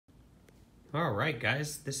All right,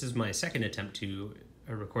 guys, this is my second attempt to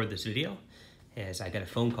record this video, as I got a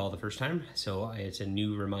phone call the first time, so it's a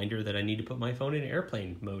new reminder that I need to put my phone in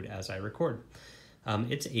airplane mode as I record.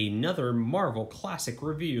 It's another Marvel classic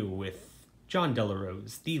review with John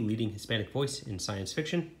Delarose, the leading Hispanic voice in science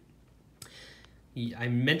fiction. I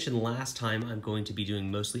mentioned last time I'm going to be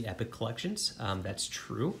doing mostly epic collections. That's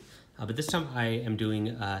true, but this time I am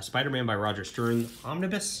doing Spider-Man by Roger Stern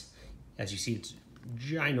Omnibus. As you see, it's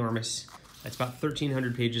ginormous. It's about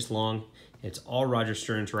 1,300 pages long. It's all Roger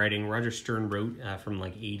Stern's writing. Roger Stern wrote from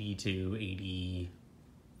like 80 to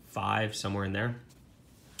 85, somewhere in there.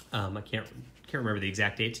 I can't remember the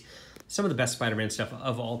exact dates. Some of the best Spider-Man stuff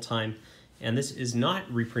of all time. And this is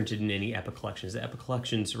not reprinted in any Epic collections. The Epic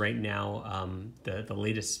collections right now, the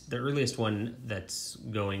earliest one that's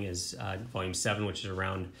going is Volume 7, which is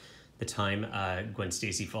around the time Gwen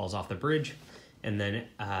Stacy falls off the bridge. And then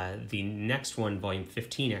the next one, Volume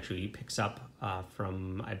 15, actually picks up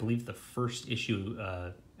from, I believe, the first issue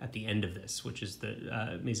at the end of this, which is the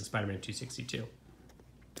Amazing Spider-Man 262.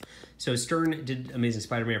 So Stern did Amazing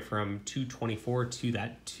Spider-Man from 224 to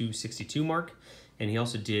that 262 mark, and he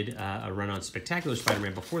also did a run on Spectacular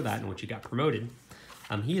Spider-Man before that, in which he got promoted.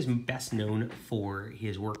 He is best known for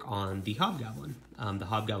his work on the Hobgoblin. The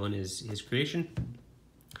Hobgoblin is his creation.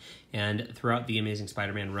 And throughout the Amazing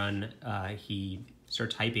Spider-Man run, he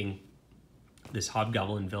starts hyping this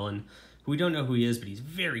Hobgoblin villain, who we don't know who he is, but he's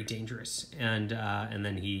very dangerous. And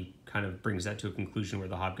then he kind of brings that to a conclusion where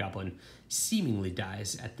the Hobgoblin seemingly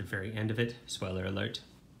dies at the very end of it. Spoiler alert.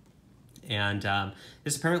 And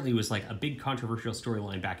this apparently was like a big controversial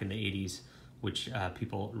storyline back in the 80s, which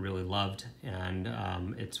people really loved. And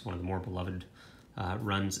it's one of the more beloved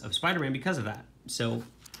runs of Spider-Man because of that. So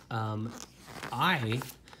I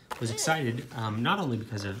was excited, not only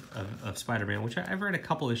because of Spider-Man, which I've read a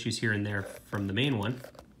couple issues here and there from the main one,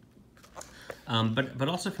 but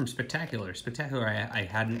also from Spectacular. Spectacular, I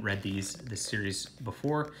hadn't read this series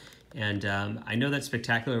before, and I know that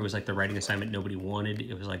Spectacular was like the writing assignment nobody wanted.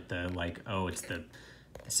 It was like it's the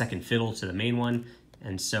second fiddle to the main one,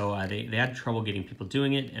 and so they had trouble getting people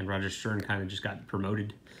doing it, and Roger Stern kind of just got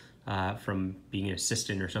promoted from being an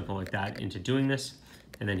assistant or something like that into doing this.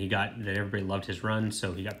 And then everybody loved his run,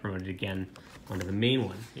 so he got promoted again onto the main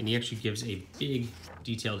one. And he actually gives a big,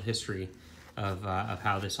 detailed history of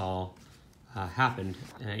how this all happened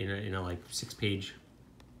in a like 6-page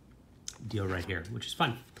deal right here, which is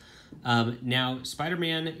fun. Now,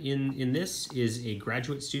 Spider-Man in this is a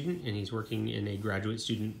graduate student, and he's working in a graduate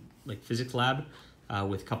student like physics lab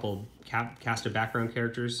with a couple cast of background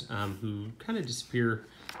characters who kind of disappear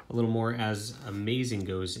a little more as Amazing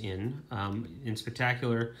goes in. In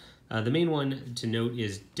Spectacular, the main one to note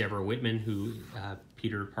is Deborah Whitman, who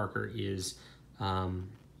Peter Parker is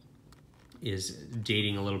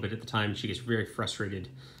dating a little bit at the time. She gets very frustrated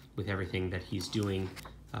with everything that he's doing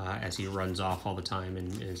as he runs off all the time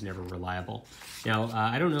and is never reliable. Now,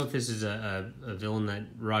 I don't know if this is a villain that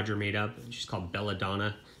Roger made up. She's called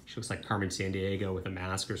Belladonna. She looks like Carmen Sandiego with a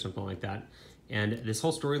mask or something like that. And this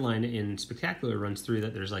whole storyline in Spectacular runs through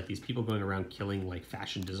that there's like these people going around killing like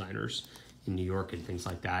fashion designers in New York and things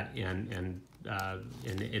like that, and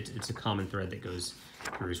it's a common thread that goes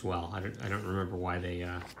through as well. I don't remember why they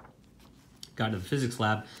got into the physics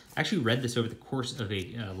lab. I actually read this over the course of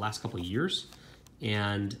a last couple of years,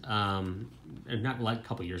 and not like a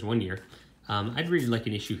couple of years, 1 year. I'd read like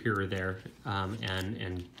an issue here or there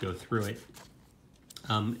and go through it.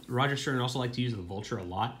 Roger Stern also liked to use the Vulture a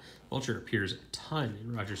lot. Vulture appears a ton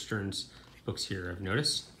in Roger Stern's books here, I've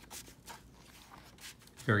noticed.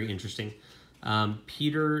 Very interesting.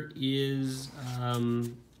 Peter is,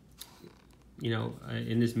 in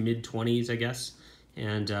his mid-20s, I guess,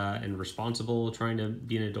 and responsible, trying to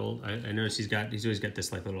be an adult. I noticed he's always got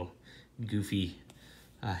this like little goofy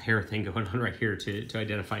hair thing going on right here to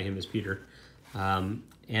identify him as Peter. I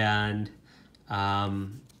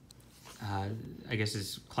guess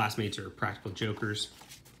his classmates are practical jokers.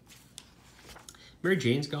 Mary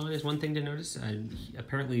Jane's gone is one thing to notice.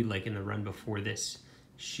 Apparently, like in the run before this,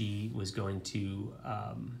 she was going to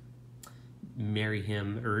marry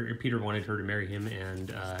him, or Peter wanted her to marry him,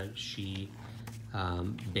 and she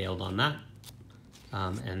bailed on that.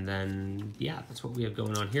 And then, yeah, that's what we have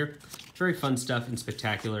going on here. Very fun stuff in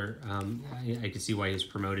Spectacular. I can see why he's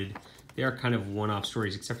promoted. They are kind of one-off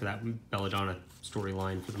stories, except for that Belladonna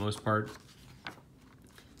storyline for the most part,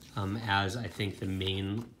 as I think the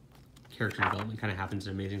main character development kind of happens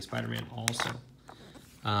in Amazing Spider-Man also.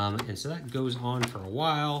 And so that goes on for a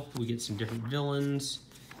while. We get some different villains,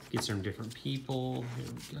 get some different people. Here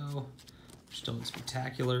we go. We're still in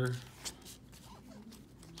Spectacular.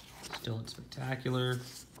 Still in Spectacular.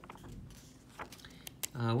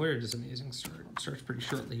 Where does Amazing start? It starts pretty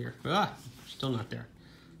shortly here. Ah, still not there.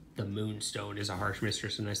 The Moonstone is a harsh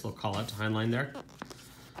mistress. A nice little call out to Heinlein there.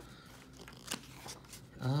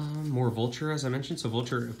 More Vulture, as I mentioned. So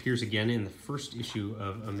Vulture appears again in the first issue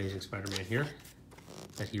of Amazing Spider-Man here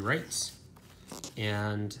that he writes.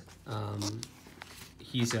 And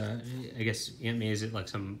he's, I guess Aunt May is at like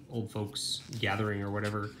some old folks gathering or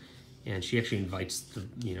whatever. And she actually invites the,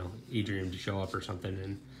 Adrian to show up or something.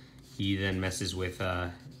 And he then messes with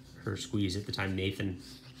her squeeze at the time, Nathan,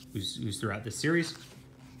 who's throughout this series.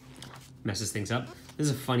 Messes things up. This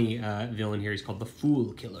is a funny villain here. He's called the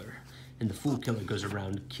Fool Killer. And the Fool Killer goes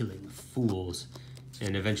around killing fools.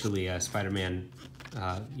 And eventually Spider-Man,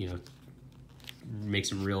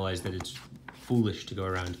 makes him realize that it's foolish to go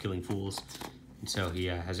around killing fools. And so he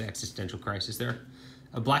has an existential crisis there.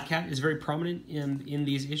 Black Cat is very prominent in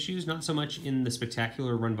these issues, not so much in the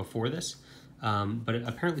Spectacular run before this, but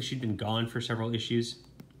apparently she'd been gone for several issues.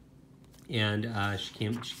 And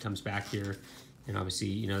she comes back here, and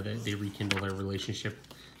obviously, they rekindle their relationship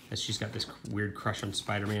as she's got this weird crush on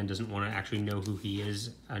Spider-Man, doesn't want to actually know who he is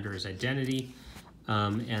under his identity.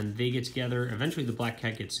 And they get together. Eventually, the Black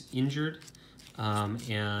Cat gets injured, and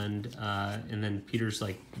then Peter's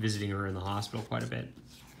like visiting her in the hospital quite a bit,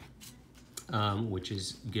 which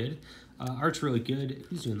is good. Art's really good.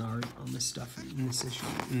 Who's doing the art on this stuff in this issue?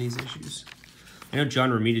 In these issues, I know John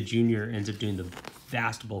Romita Jr. ends up doing the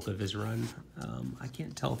vast bulk of his run. I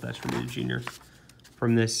can't tell if that's Romita Jr.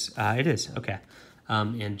 from this. It is, okay.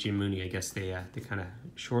 And Jim Mooney, I guess they kind of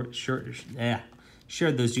shared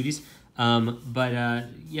those duties. But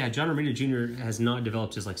John Romita Jr. has not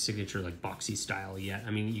developed his like signature like boxy style yet.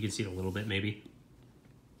 I mean, you can see it a little bit maybe.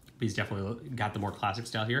 But he's definitely got the more classic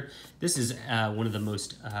style here. This is one of the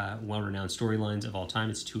most well-renowned storylines of all time.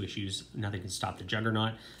 It's 2 issues. Nothing can stop the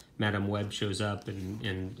Juggernaut. Madame Web shows up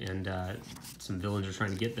and some villains are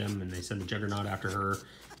trying to get them, and they send the Juggernaut after her.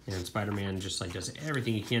 And Spider-Man just like does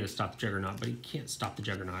everything he can to stop the Juggernaut, but he can't stop the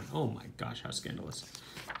Juggernaut. Oh my gosh, how scandalous.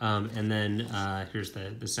 And then here's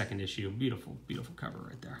the second issue. Beautiful, beautiful cover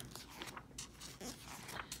right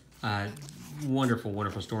there. Wonderful,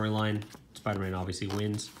 wonderful storyline. Spider-Man obviously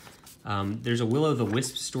wins. There's a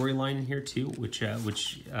Will-O-the-Wisp storyline in here too, which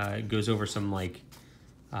goes over some like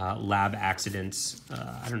lab accidents.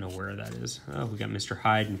 I don't know where that is. Oh, we got Mr.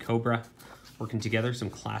 Hyde and Cobra working together. Some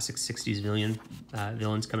classic 60s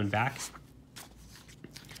villains coming back.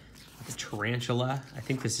 The Tarantula. I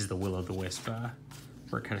think this is the Will-O-the-Wisp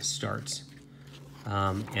where it kind of starts.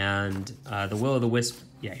 And the Will-O-the-Wisp,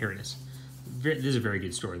 yeah, here it is. This is a very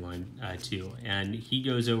good storyline too. And he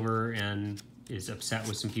goes over and is upset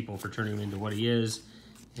with some people for turning him into what he is.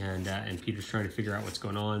 And Peter's trying to figure out what's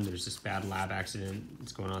going on. There's this bad lab accident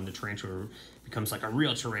that's going on. The tarantula becomes like a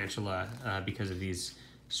real tarantula because of these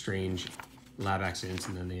strange lab accidents,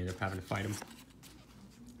 and then they end up having to fight him.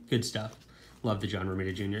 Good stuff. Love the John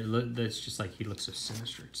Romita Jr. That's just like, he looks so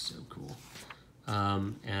sinister. It's so cool.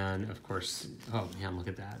 And of course, oh man, look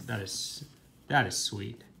at that. That is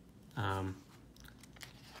sweet. So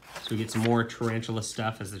we get some more tarantula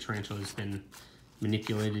stuff as the tarantula has been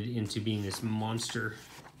manipulated into being this monster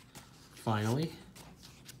finally.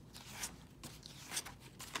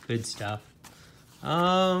 Good stuff.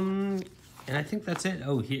 And I think that's it.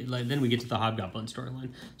 Oh, then we get to the Hobgoblin storyline.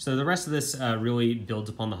 So the rest of this really builds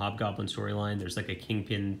upon the Hobgoblin storyline. There's like a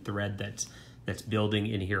Kingpin thread that's building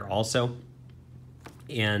in here also.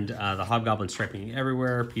 And the Hobgoblin's striping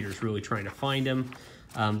everywhere. Peter's really trying to find him.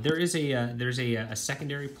 There's a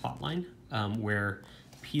secondary plotline where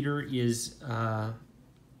Peter is, has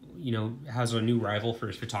a new rival for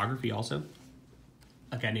his photography also.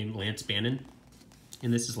 A guy named Lance Bannon.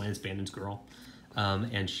 And this is Lance Bannon's girl.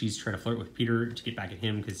 And she's trying to flirt with Peter to get back at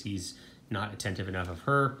him because he's not attentive enough of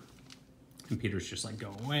her. And Peter's just like,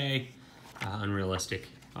 go away. Unrealistic,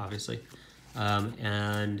 obviously.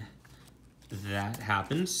 And that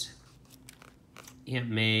happens. Aunt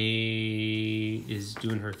May is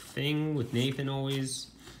doing her thing with Nathan always.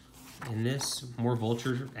 In this, more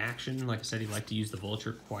Vulture action. Like I said, he liked to use the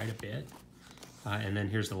Vulture quite a bit. And then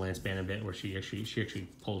here's the Lance Bannon bit where she actually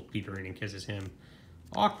pulls Peter in and kisses him.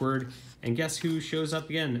 Awkward. And guess who shows up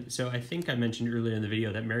again? So I think I mentioned earlier in the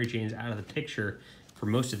video that Mary Jane's out of the picture for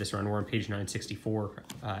most of this run. We're on page 964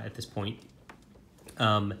 at this point.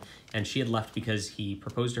 And she had left because he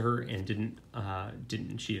proposed to her and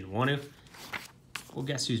she didn't want to. Well,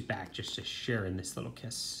 guess who's back just to share in this little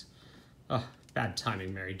kiss? Oh, bad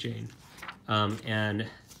timing, Mary Jane. And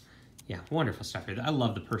yeah, wonderful stuff here. I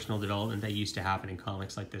love the personal development that used to happen in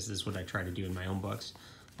comics like this. This is what I try to do in my own books.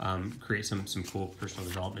 Create some cool personal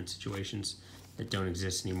development situations that don't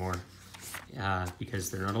exist anymore. because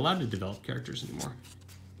they're not allowed to develop characters anymore.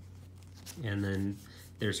 And then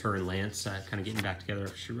there's her and Lance kind of getting back together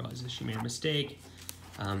after she realizes she made a mistake.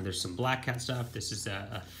 There's some Black Cat stuff. This is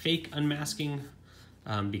a fake unmasking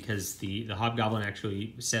because the Hobgoblin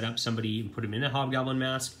actually set up somebody and put him in a Hobgoblin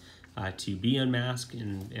mask to be unmasked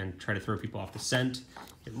and try to throw people off the scent.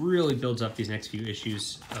 It really builds up these next few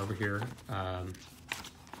issues over here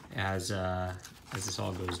as this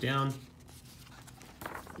all goes down.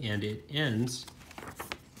 And it ends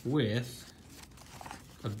with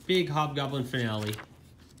a big Hobgoblin finale,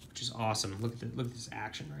 which is awesome. Look at this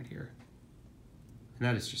action right here. And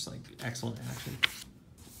that is just like excellent action.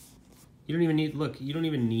 You don't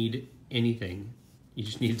even need anything. You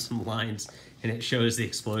just need some lines, and it shows the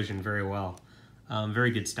explosion very well.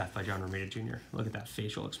 Very good stuff by John Romita Jr. Look at that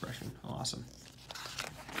facial expression. Awesome.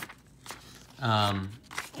 And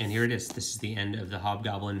here it is. This is the end of the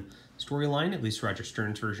Hobgoblin storyline, at least Roger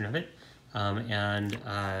Stern's version of it.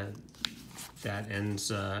 That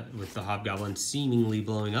ends with the Hobgoblin seemingly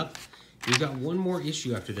blowing up. We've got one more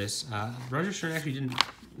issue after this. Roger Stern actually didn't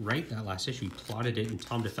write that last issue. He plotted it, and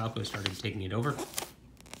Tom DeFalco started taking it over.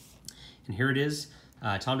 And here it is.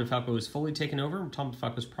 Tom DeFalco is fully taken over. Tom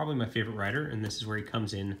DeFalco is probably my favorite writer, and this is where he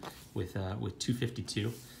comes in with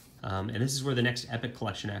 252. And this is where the next Epic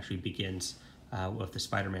collection actually begins with the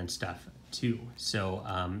Spider-Man stuff too. So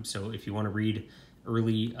so if you want to read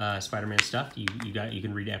early Spider-Man stuff, you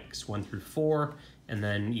can read Epics 1 through 4, and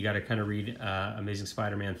then you got to kind of read Amazing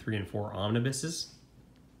Spider-Man 3 and 4 omnibuses.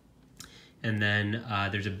 And then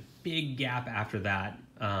there's a big gap after that.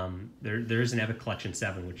 There's an Epic Collection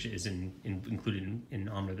 7, which is included in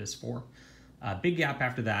Omnibus 4. Big gap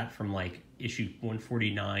after that from like issue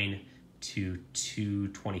 149 to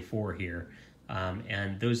 224 here.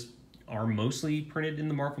 And those are mostly printed in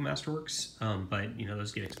the Marvel Masterworks, but you know,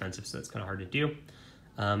 those get expensive, so that's kind of hard to do.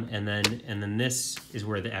 And then this is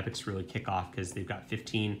where the epics really kick off, because they've got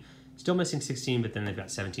 15, still missing 16, but then they've got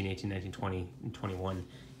 17, 18, 19, 20, and 21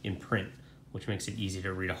 in print, which makes it easy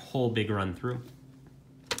to read a whole big run through.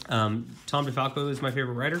 Tom DeFalco is my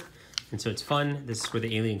favorite writer, and so it's fun. This is where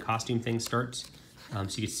the alien costume thing starts, so you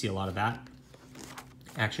get to see a lot of that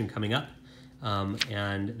action coming up.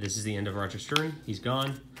 And this is the end of Roger Stern. He's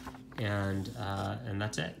gone, and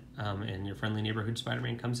that's it. And your friendly neighborhood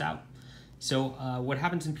Spider-Man comes out. So what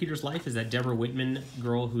happens in Peter's life is that Deborah Whitman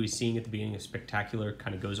girl who he's seeing at the beginning of Spectacular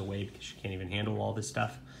kind of goes away because she can't even handle all this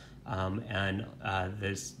stuff. And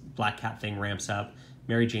this Black Cat thing ramps up.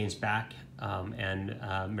 Mary Jane's back, and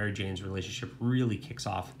Mary Jane's relationship really kicks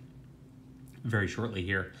off very shortly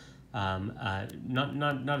here. Not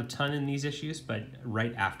a ton in these issues, but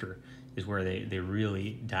right after is where they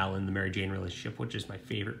really dial in the Mary Jane relationship, which is my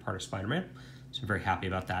favorite part of Spider-Man. So I'm very happy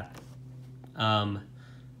about that.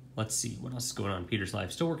 Let's see, what else is going on in Peter's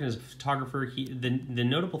life? Still working as a photographer. The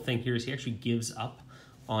notable thing here is he actually gives up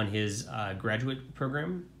on his graduate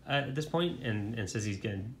program at this point, and says he's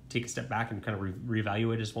going to take a step back and kind of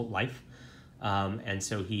reevaluate his whole life. And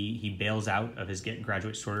so he bails out of his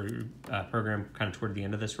graduate program kind of toward the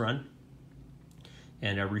end of this run,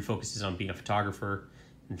 and refocuses on being a photographer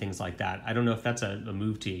and things like that. I don't know if that's a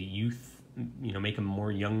move to youth, you know, make him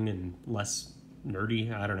more young and less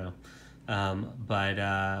nerdy. I don't know. But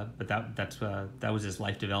that was his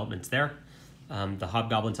life developments there. The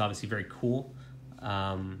Hobgoblin's obviously very cool.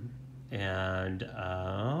 And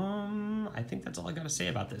I think that's all I got to say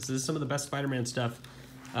about this. This is some of the best Spider-Man stuff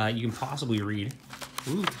you can possibly read.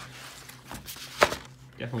 Ooh.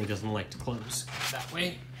 Definitely doesn't like to close that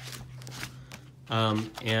way.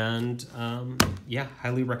 Yeah,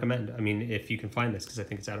 highly recommend. I mean, if you can find this, because I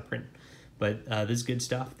think it's out of print. But this is good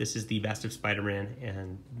stuff. This is the best of Spider-Man,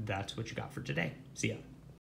 and that's what you got for today. See ya.